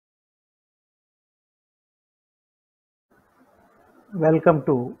Welcome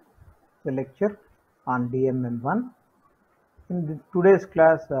to the lecture on DMM1. In today's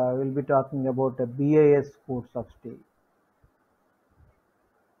class, we'll be talking about the BIS codes of steel.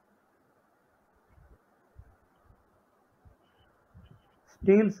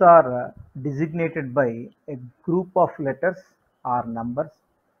 Steels are designated by a group of letters or numbers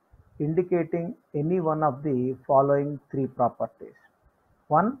indicating any one of the following three properties.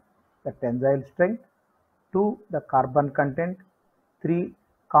 1. The tensile strength. 2. The carbon content. 3.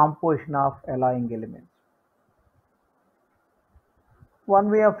 Composition of alloying elements.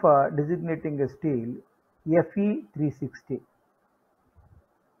 One way of designating a steel, Fe360.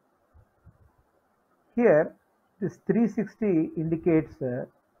 Here, this 360 indicates the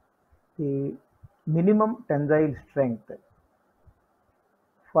minimum tensile strength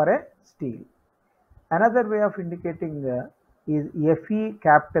for a steel. Another way of indicating is Fe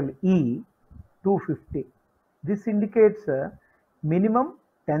capital E 250. This indicates minimum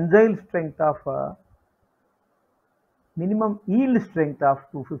tensile strength of minimum yield strength of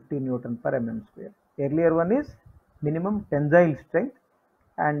 250 Newton per mm square. Earlier one is minimum tensile strength,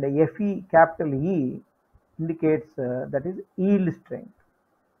 and Fe capital E indicates that is yield strength.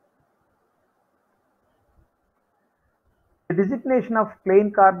 The designation of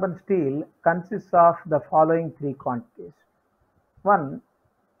plain carbon steel consists of the following three quantities. 1.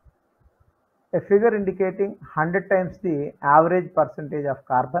 A figure indicating 100 times the average percentage of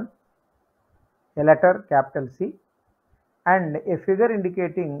carbon, a letter capital C, and a figure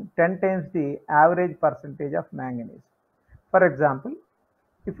indicating 10 times the average percentage of manganese. For example,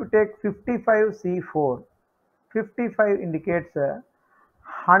 if you take 55C4, 55 indicates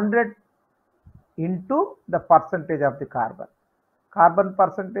 100 into the percentage of the carbon. Carbon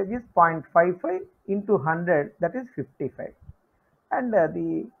percentage is 0.55 into 100, that is 55. And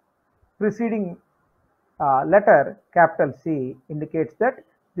the preceding letter capital C indicates that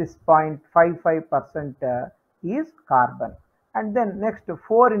this 0.55% is carbon. And then next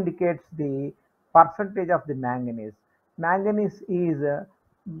 4 indicates the percentage of the manganese. Manganese is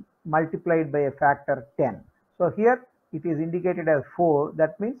multiplied by a factor 10. So here it is indicated as 4.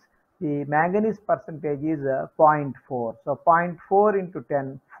 That means the manganese percentage is 0.4. So 0.4 into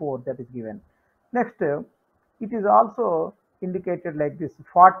 10, 4, that is given. Next, it is also indicated like this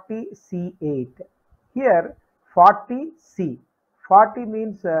 40C8. Here 40C. 40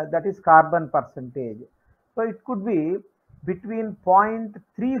 means that is carbon percentage. So it could be between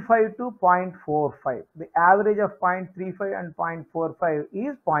 0.35 to 0.45. The average of 0.35 and 0.45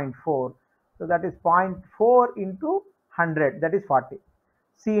 is 0.4. So that is 0.4 into 100, that is 40.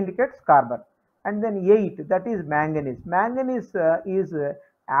 C indicates carbon. And then 8, that is manganese. Manganese is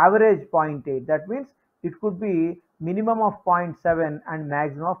average 0.8. That means it could be minimum of 0.7 and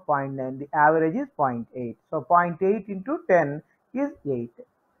maximum of 0.9. The average is 0.8. So 0.8 into 10 is 8.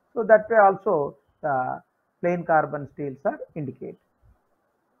 So that way also the plain carbon steels are indicated.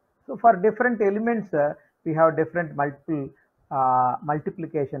 So for different elements, we have different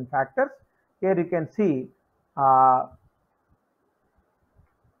multiplication factors. Here you can see so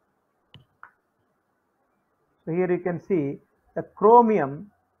here you can see the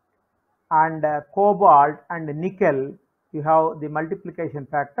chromium and cobalt and nickel, you have the multiplication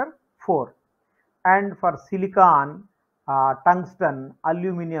factor 4. And for silicon, tungsten,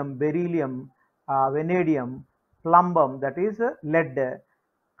 aluminum, beryllium, vanadium, plumbum, that is lead,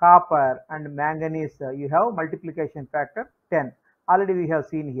 copper and manganese, you have multiplication factor 10. Already we have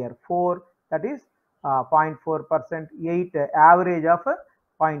seen here 4, that is 0.4%, 8 average of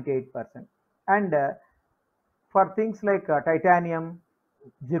 0.8%. And for things like titanium,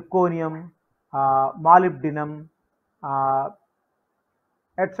 zirconium, molybdenum,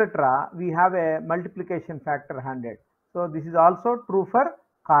 etc., we have a multiplication factor 100. So this is also true for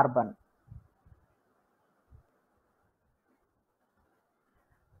carbon.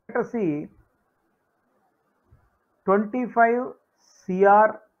 Let us see 25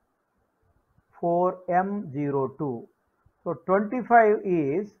 Cr4M02. So 25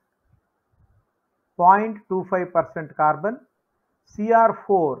 is 0.25% carbon,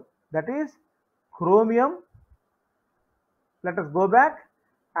 Cr4, that is chromium. Let us go back,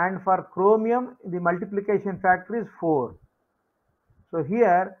 and for chromium the multiplication factor is 4. So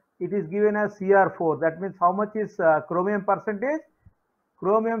here it is given as Cr4. That means how much is chromium percentage?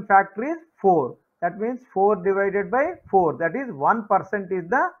 Chromium factor is 4. That means 4 divided by 4, that is 1% is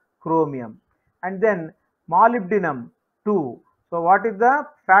the chromium. And then molybdenum 2. So what is the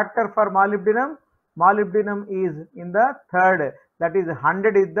factor for molybdenum? Molybdenum is in the third, that is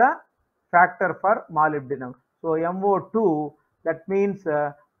 100 is the factor for molybdenum. So MO2, that means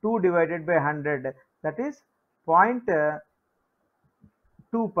 2 divided by 100, that is 0.2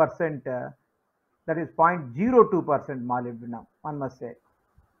 2%, that is 0.02% molybdenum, one must say.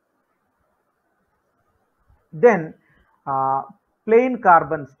 Then plain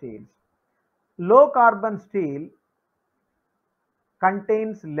carbon steels. Low carbon steel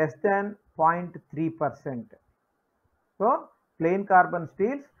contains less than 0.3%. So plain carbon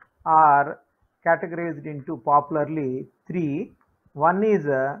steels are categorized into popularly three. One is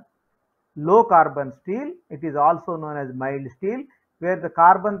low carbon steel. It is also known as mild steel, where the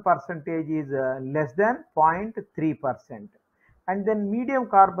carbon percentage is less than 0.3%. And then medium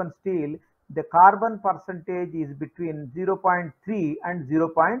carbon steel, the carbon percentage is between 0.3 and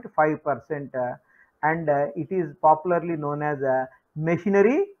 0.5%, and it is popularly known as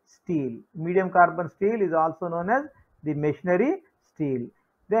machinery steel. Medium carbon steel is also known as the machinery steel.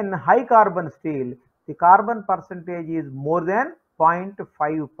 Then high carbon steel, the carbon percentage is more than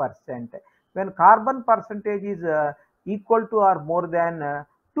 0.5%. When carbon percentage is equal to or more than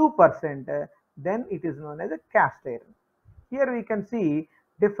 2%, then it is known as a cast iron. Here we can see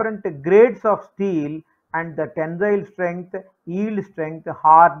different grades of steel and the tensile strength, yield strength,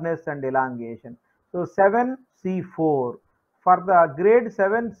 hardness and elongation. So 7C4. For the grade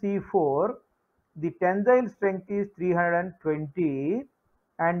 7C4, the tensile strength is 320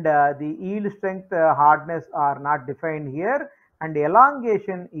 and the yield strength, hardness are not defined here, and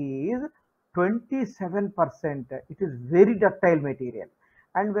elongation is 27%. It is very ductile material.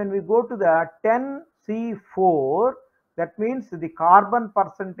 And when we go to the 10C4, that means the carbon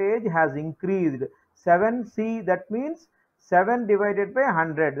percentage has increased. 7C, that means 7 divided by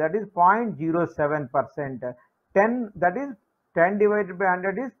 100, that is 0.07%. 10, that is 10 divided by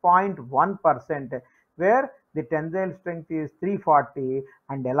 100 is 0.1%, where the tensile strength is 340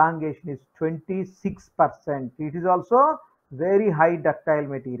 and elongation is 26%. It is also very high ductile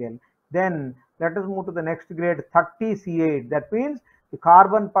material. Then let us move to the next grade, 30C8. That means the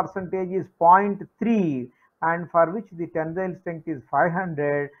carbon percentage is 0.3 and for which the tensile strength is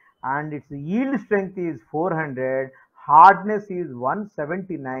 500 and its yield strength is 400, hardness is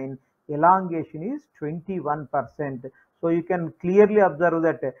 179, elongation is 21%. So you can clearly observe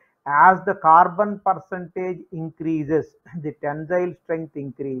that as the carbon percentage increases, the tensile strength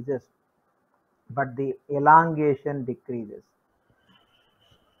increases, but the elongation decreases.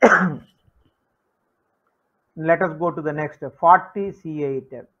 Let us go to the next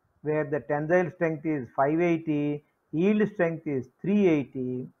 40C8, where the tensile strength is 580, yield strength is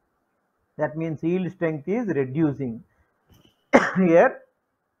 380. That means yield strength is reducing. Here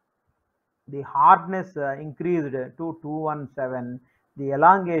the hardness increased to 217, the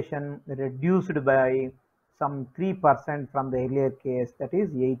elongation reduced by some 3% from the earlier case, that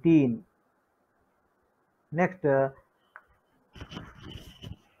is 18. Next,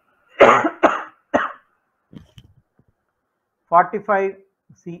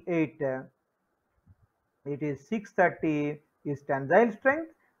 45C8, it is 630 is tensile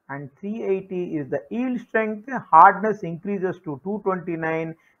strength and 380 is the yield strength. Hardness increases to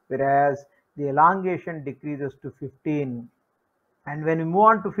 229, whereas the elongation decreases to 15. And when we move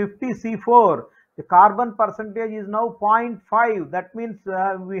on to 50C4, the carbon percentage is now 0.5. That means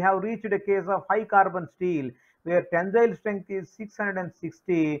we have reached a case of high carbon steel where tensile strength is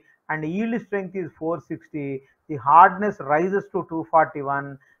 660 and yield strength is 460. The hardness rises to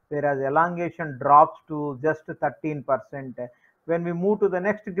 241, whereas elongation drops to just 13%. When we move to the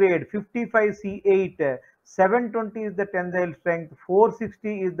next grade, 55C8, 720 is the tensile strength,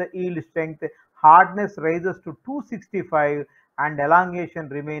 460 is the yield strength, hardness rises to 265 and elongation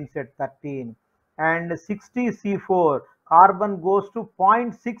remains at 13. And 60C4, carbon goes to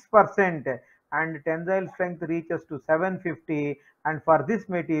 0.6% and tensile strength reaches to 750, and for this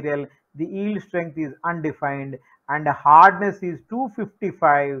material the yield strength is undefined and hardness is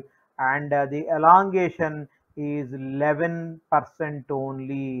 255 and the elongation is 11%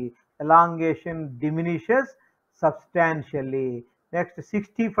 only. Elongation diminishes substantially. Next,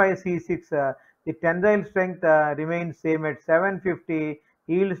 65C6, the tensile strength remains same at 750,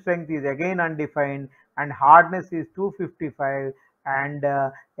 yield strength is again undefined and hardness is 255 and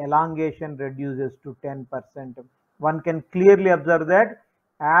elongation reduces to 10%. One can clearly observe that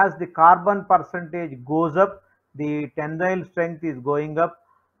as the carbon percentage goes up, the tensile strength is going up,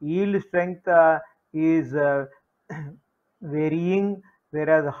 yield strength is varying,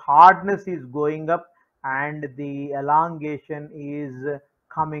 whereas hardness is going up and the elongation is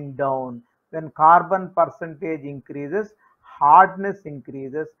coming down. When carbon percentage increases, hardness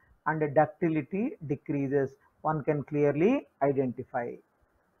increases and ductility decreases. One can clearly identify.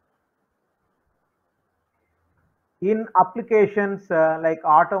 In applications like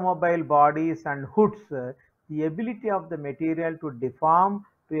automobile bodies and hoods, the ability of the material to deform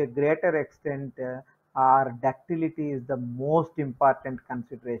to a greater extent or ductility is the most important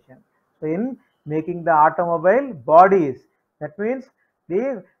consideration. So in making the automobile bodies, that means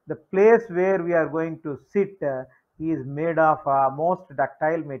the place where we are going to sit is made of most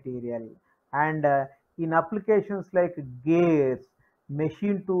ductile material, and in applications like gears,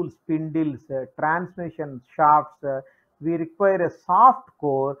 machine tool spindles, transmission shafts, we require a soft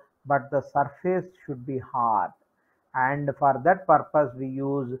core, but the surface should be hard. And for that purpose, we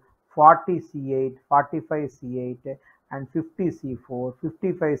use 40C8, 45C8, and 50C4,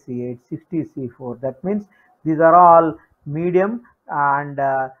 55C8, 60C4. That means these are all medium and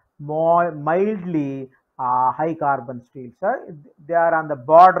more mildly high carbon steels. They are on the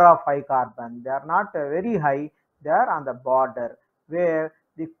border of high carbon. They are not very high, they are on the border where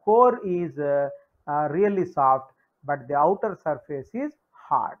the core is really soft, but the outer surface is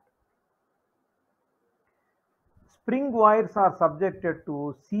hard. Spring wires are subjected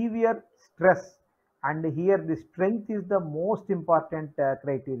to severe stress, and here the strength is the most important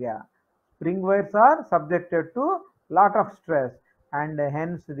criteria. Spring wires are subjected to lot of stress, and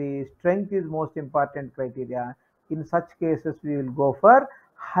hence the strength is most important criteria. In such cases, we will go for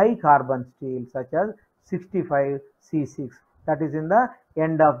high carbon steel such as 65C6. That is in the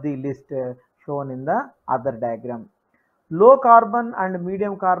end of the list shown in the other diagram. Low carbon and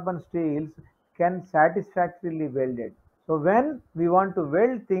medium carbon steels can satisfactorily welded. So when we want to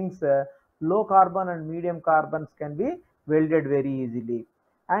weld things, low carbon and medium carbons can be welded very easily.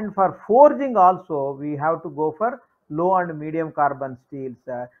 And for forging also, we have to go for low and medium carbon steels.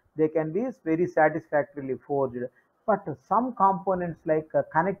 They can be very satisfactorily forged. But some components like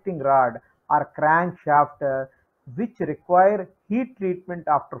connecting rod or crankshaft, which require heat treatment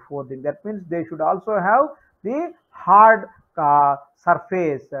after forging. That means they should also have the hard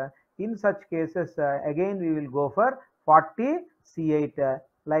surface. In such cases, again we will go for 40C8,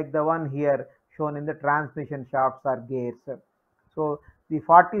 like the one here shown in the transmission shafts or gears. So the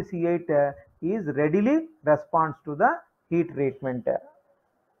 40C8 is readily responds to the heat treatment.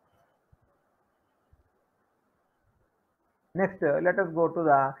 Next, let us go to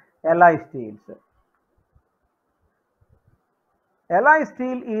the alloy steels. Alloy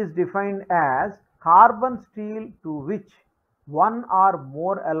steel is defined as carbon steel to which one or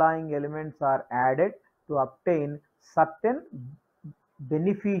more alloying elements are added to obtain certain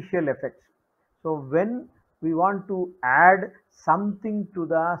beneficial effects. So when we want to add something to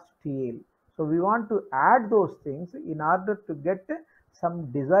the steel, so we want to add those things in order to get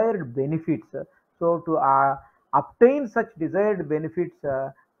some desired benefits. So to obtain such desired benefits,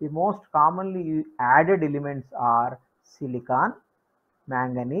 the most commonly added elements are silicon,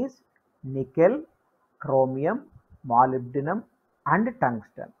 manganese, nickel, chromium, molybdenum, and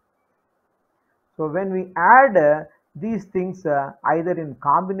tungsten. So when we add these things either in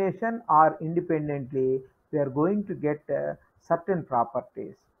combination or independently, we are going to get certain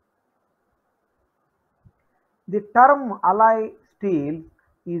properties. The term alloy steel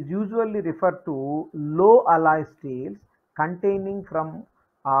is usually referred to low alloy steels containing from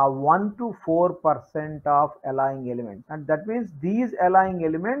 1 to 4% of alloying elements, and that means these alloying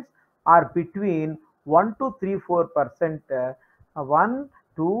elements are between 1 to 3-4%. 1,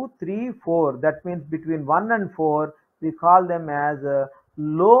 2, 3, 4, that means between 1 and 4, we call them as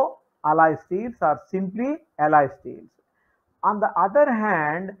low alloy steels or simply alloy steels. On the other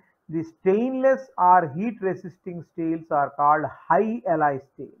hand, the stainless or heat resisting steels are called high alloy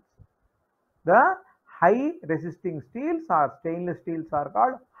steels. The high resisting steels or stainless steels are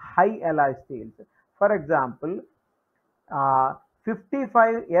called high alloy steels. For example,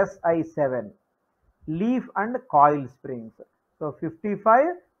 55Si7 leaf and coil springs. So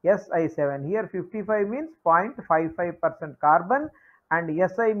 55Si7, here 55 means 0.55% carbon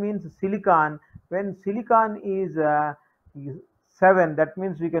and Si means silicon. When silicon is 7, that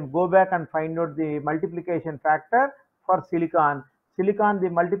means we can go back and find out the multiplication factor for silicon. Silicon, the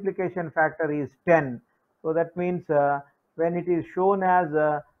multiplication factor is 10. So that means when it is shown as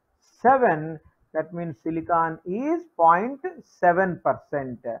 7, that means silicon is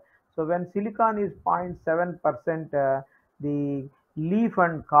 0.7%. So when silicon is 0.7%, the leaf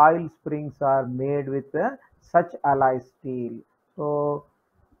and coil springs are made with such alloy steel. So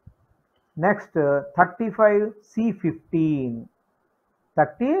next, 35C15,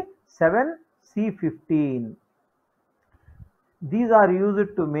 37C15. These are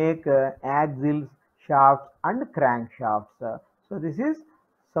used to make axles, shafts and crankshafts. So this is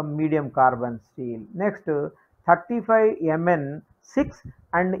some medium carbon steel. Next, 35Mn6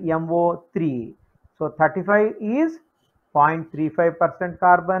 and MO3. So 35 is 0.35%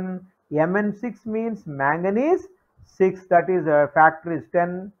 carbon, Mn6 means manganese 6, that is factor is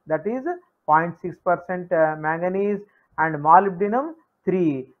 10, that is 0.6% manganese, and molybdenum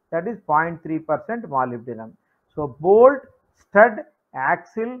 3, that is 0.3% molybdenum. So bolt, stud,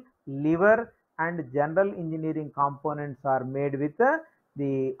 axle, lever and general engineering components are made with the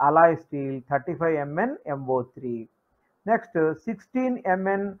alloy steel 35 Mn MO3. Next 16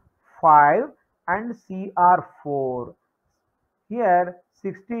 Mn5 and Cr4. Here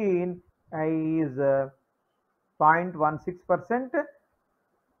 16 is 0.16%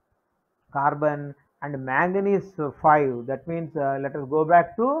 carbon and manganese 5. That means let us go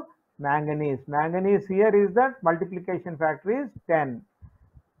back to manganese. Manganese here is that multiplication factor is 10.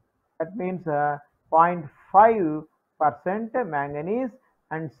 That means 0.5% manganese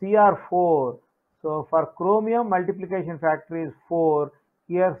and Cr4. So for chromium multiplication factor is 4.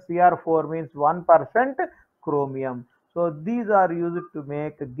 Here Cr4 means 1% chromium. So these are used to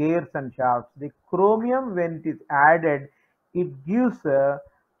make gears and shafts. The chromium, when it is added, it gives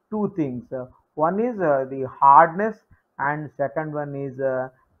two things. One is the hardness and second one is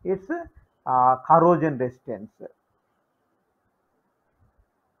its corrosion resistance.